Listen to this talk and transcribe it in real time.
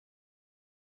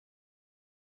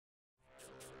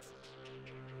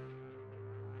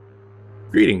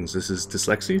Greetings, this is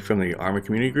Dslyecxi from the Arma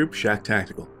community group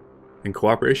ShackTactical. In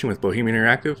cooperation with Bohemia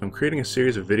Interactive, I'm creating a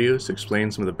series of videos to explain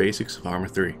some of the basics of Arma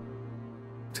 3.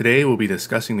 Today we'll be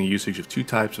discussing the usage of two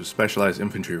types of specialized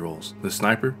infantry roles, the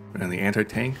sniper and the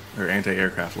anti-tank or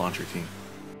anti-aircraft launcher team.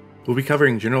 We'll be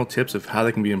covering general tips of how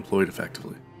they can be employed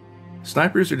effectively.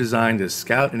 Snipers are designed to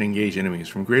scout and engage enemies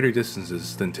from greater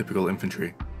distances than typical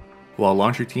infantry, while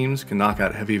launcher teams can knock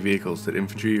out heavy vehicles that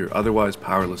infantry are otherwise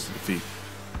powerless to defeat.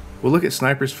 We'll look at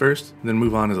snipers first, then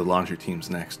move on to the launcher teams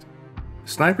next.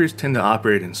 Snipers tend to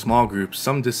operate in small groups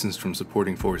some distance from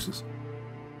supporting forces.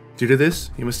 Due to this,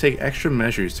 you must take extra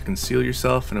measures to conceal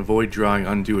yourself and avoid drawing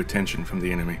undue attention from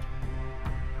the enemy.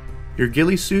 Your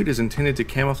ghillie suit is intended to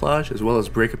camouflage as well as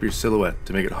break up your silhouette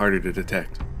to make it harder to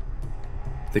detect.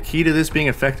 The key to this being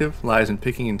effective lies in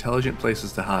picking intelligent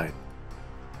places to hide.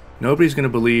 Nobody's going to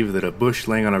believe that a bush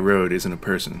laying on a road isn't a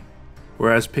person,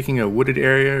 whereas picking a wooded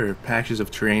area or patches of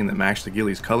terrain that match the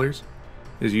ghillie's colors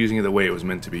is using it the way it was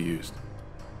meant to be used.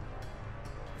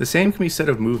 The same can be said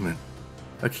of movement.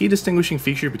 A key distinguishing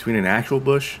feature between an actual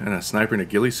bush and a sniper in a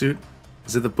ghillie suit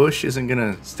is that the bush isn't going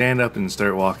to stand up and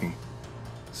start walking.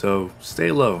 So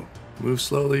stay low, move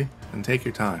slowly, and take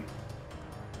your time.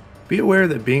 Be aware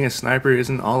that being a sniper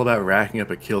isn't all about racking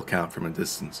up a kill count from a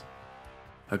distance.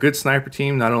 A good sniper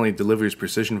team not only delivers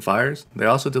precision fires, they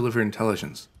also deliver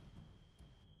intelligence.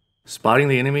 Spotting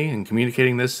the enemy and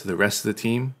communicating this to the rest of the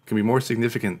team can be more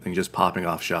significant than just popping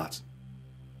off shots.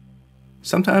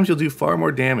 Sometimes you'll do far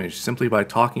more damage simply by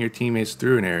talking your teammates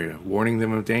through an area, warning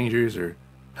them of dangers, or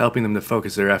helping them to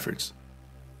focus their efforts.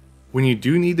 When you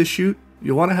do need to shoot,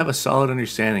 you'll want to have a solid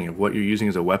understanding of what you're using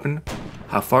as a weapon,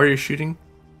 how far you're shooting,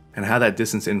 and how that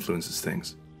distance influences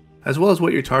things, as well as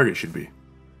what your target should be.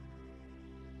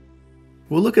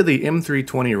 We'll look at the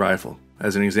M320 rifle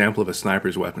as an example of a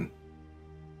sniper's weapon.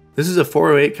 This is a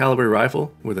 .408 caliber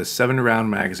rifle with a 7-round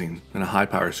magazine and a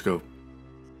high-power scope.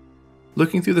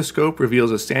 Looking through the scope reveals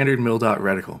a standard mil-dot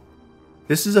reticle.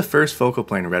 This is a first focal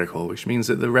plane reticle, which means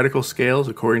that the reticle scales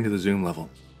according to the zoom level.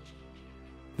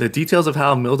 The details of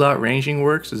how mil-dot ranging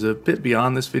works is a bit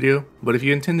beyond this video, but if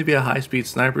you intend to be a high-speed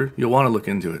sniper, you'll want to look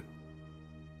into it.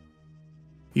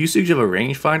 Usage of a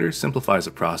rangefinder simplifies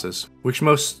the process, which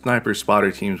most sniper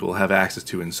spotter teams will have access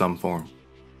to in some form.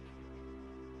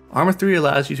 Arma 3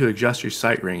 allows you to adjust your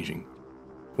sight ranging.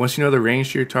 Once you know the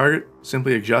range to your target,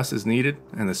 simply adjust as needed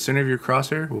and the center of your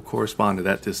crosshair will correspond to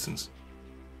that distance.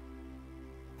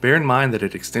 Bear in mind that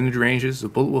at extended ranges, the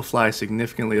bullet will fly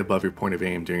significantly above your point of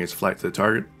aim during its flight to the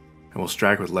target and will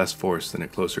strike with less force than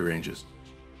at closer ranges.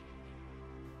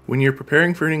 When you're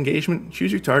preparing for an engagement,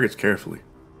 choose your targets carefully.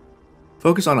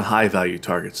 Focus on high-value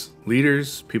targets,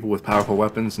 leaders, people with powerful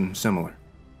weapons, and similar.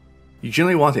 You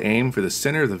generally want to aim for the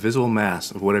center of the visible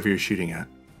mass of whatever you're shooting at.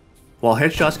 While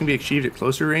headshots can be achieved at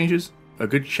closer ranges, a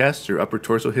good chest or upper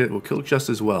torso hit will kill just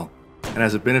as well, and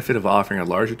has a benefit of offering a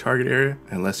larger target area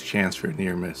and less chance for a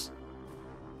near miss.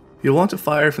 You'll want to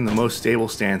fire from the most stable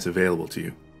stance available to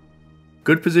you.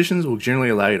 Good positions will generally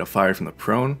allow you to fire from the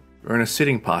prone or in a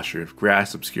sitting posture if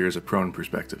grass obscures a prone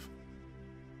perspective.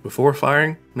 Before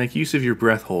firing, make use of your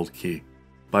breath hold key.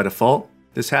 By default,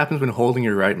 this happens when holding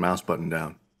your right mouse button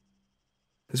down.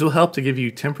 This will help to give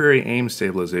you temporary aim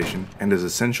stabilization and is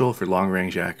essential for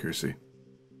long-range accuracy.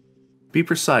 Be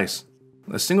precise.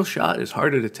 A single shot is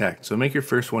hard to detect, so make your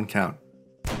first one count.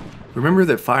 Remember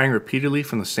that firing repeatedly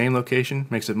from the same location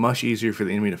makes it much easier for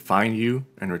the enemy to find you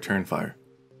and return fire.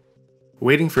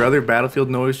 Waiting for other battlefield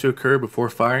noise to occur before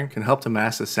firing can help to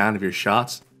mask the sound of your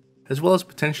shots, as well as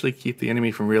potentially keep the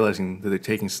enemy from realizing that they're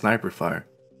taking sniper fire,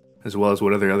 as well as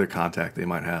what other contact they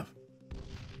might have.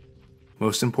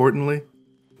 Most importantly,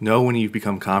 know when you've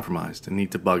become compromised and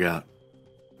need to bug out.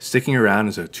 Sticking around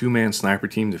as a two-man sniper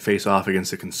team to face off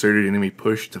against a concerted enemy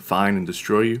push to find and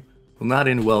destroy you will not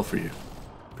end well for you,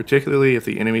 particularly if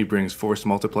the enemy brings force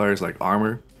multipliers like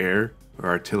armor, air, or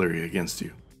artillery against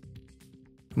you.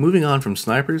 Moving on from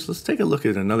snipers, let's take a look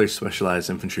at another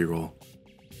specialized infantry role,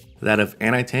 that of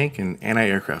anti-tank and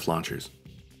anti-aircraft launchers.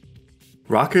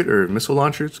 Rocket or missile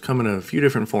launchers come in a few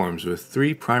different forms with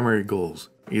three primary goals,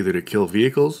 either to kill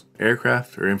vehicles,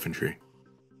 aircraft, or infantry.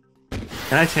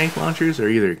 Anti-tank launchers are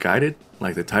either guided,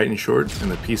 like the Titan Short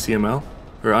and the PCML,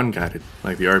 or unguided,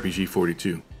 like the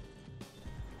RPG-42.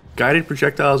 Guided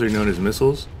projectiles are known as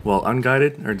missiles, while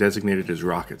unguided are designated as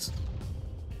rockets.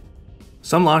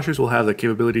 Some launchers will have the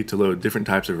capability to load different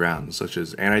types of rounds, such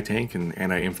as anti-tank and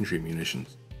anti-infantry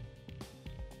munitions.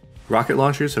 Rocket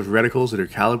launchers have reticles that are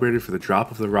calibrated for the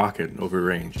drop of the rocket over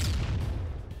range.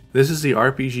 This is the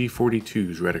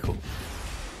RPG-42's reticle.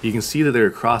 You can see that there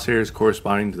are crosshairs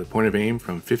corresponding to the point of aim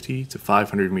from 50 to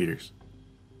 500 meters.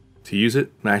 To use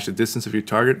it, match the distance of your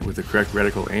target with the correct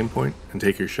reticle aim point and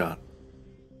take your shot.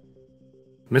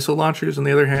 Missile launchers, on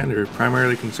the other hand, are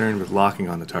primarily concerned with locking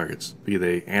on the targets, be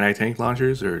they anti-tank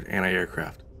launchers or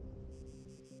anti-aircraft.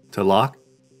 To lock,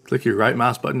 click your right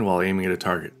mouse button while aiming at a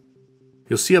target.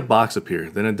 You'll see a box appear,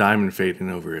 then a diamond fade in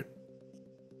over it.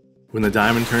 When the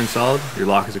diamond turns solid, your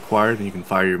lock is acquired and you can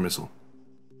fire your missile.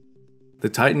 The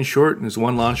Titan Short is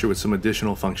one launcher with some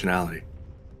additional functionality.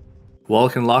 While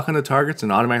it can lock on the targets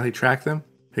and automatically track them,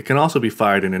 it can also be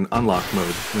fired in an unlocked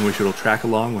mode, in which it will track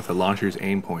along with the launcher's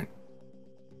aim point.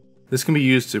 This can be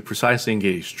used to precisely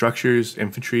engage structures,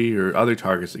 infantry, or other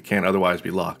targets that can't otherwise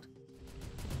be locked.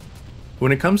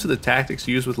 When it comes to the tactics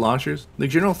used with launchers, the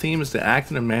general theme is to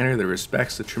act in a manner that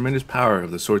respects the tremendous power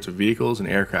of the sorts of vehicles and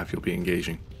aircraft you'll be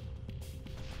engaging.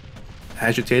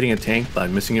 Agitating a tank by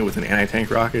missing it with an anti-tank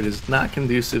rocket is not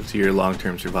conducive to your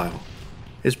long-term survival.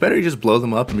 It's better to just blow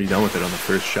them up and be done with it on the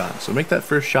first shot, so make that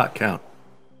first shot count.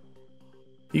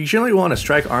 You generally want to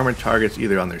strike armored targets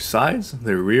either on their sides,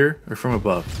 their rear, or from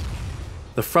above.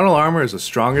 The frontal armor is the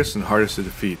strongest and hardest to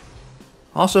defeat.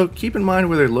 Also, keep in mind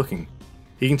where they're looking.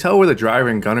 You can tell where the driver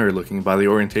and gunner are looking by the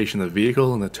orientation of the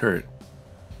vehicle and the turret.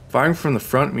 Firing from the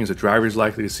front means the driver is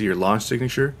likely to see your launch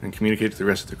signature and communicate to the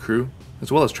rest of the crew,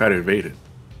 as well as try to evade it.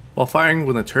 While firing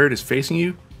when the turret is facing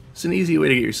you, it's an easy way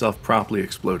to get yourself promptly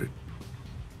exploded.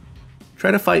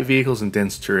 Try to fight vehicles in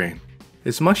dense terrain.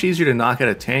 It's much easier to knock out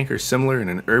a tank or similar in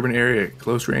an urban area at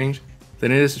close range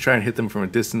than it is to try and hit them from a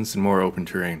distance in more open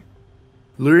terrain.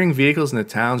 Luring vehicles into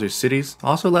towns or cities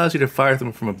also allows you to fire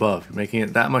them from above, making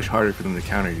it that much harder for them to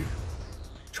counter you.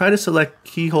 Try to select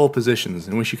keyhole positions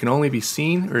in which you can only be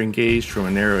seen or engaged from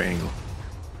a narrow angle.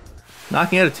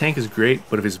 Knocking out a tank is great,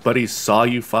 but if his buddies saw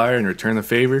you fire and return the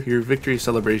favor, your victory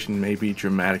celebration may be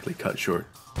dramatically cut short.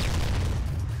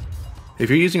 If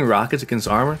you're using rockets against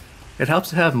armor, it helps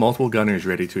to have multiple gunners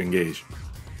ready to engage.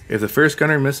 If the first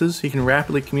gunner misses, he can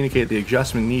rapidly communicate the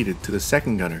adjustment needed to the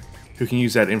second gunner, who can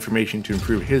use that information to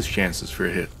improve his chances for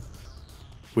a hit.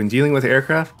 When dealing with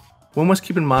aircraft, one must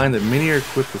keep in mind that many are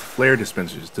equipped with flare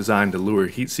dispensers designed to lure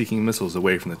heat-seeking missiles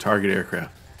away from the target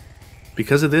aircraft.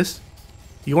 Because of this,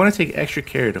 you want to take extra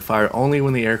care to fire only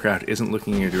when the aircraft isn't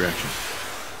looking in your direction.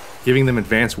 Giving them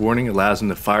advance warning allows them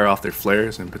to fire off their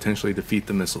flares and potentially defeat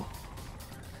the missile.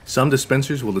 Some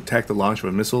dispensers will detect the launch of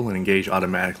a missile and engage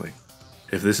automatically.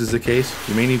 If this is the case,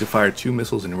 you may need to fire 2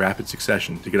 missiles in rapid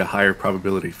succession to get a higher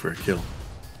probability for a kill.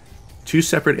 2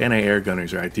 separate anti-air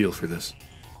gunners are ideal for this.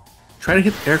 Try to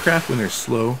hit the aircraft when they're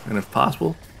slow, and if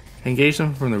possible, engage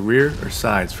them from the rear or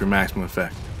sides for maximum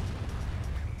effect.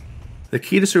 The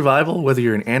key to survival, whether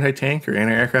you're an anti-tank or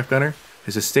anti-aircraft gunner,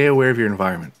 is to stay aware of your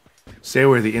environment, stay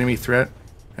aware of the enemy threat,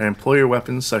 and employ your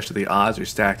weapons such that the odds are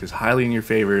stacked as highly in your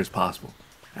favor as possible.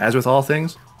 As with all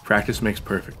things, practice makes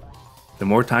perfect. The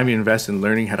more time you invest in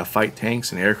learning how to fight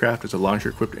tanks and aircraft as a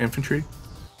launcher-equipped infantry,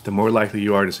 the more likely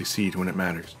you are to succeed when it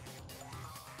matters.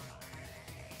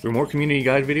 For more community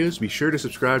guide videos, be sure to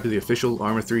subscribe to the official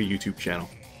Arma 3 YouTube channel.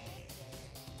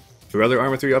 For other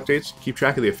Arma 3 updates, keep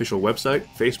track of the official website,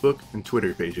 Facebook, and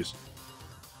Twitter pages.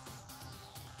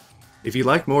 If you'd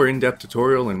like more in-depth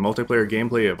tutorial and multiplayer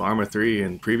gameplay of Arma 3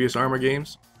 and previous Arma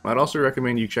games, I'd also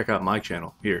recommend you check out my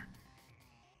channel here.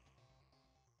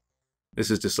 This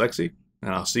is Dslyecxi,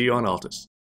 and I'll see you on Altus.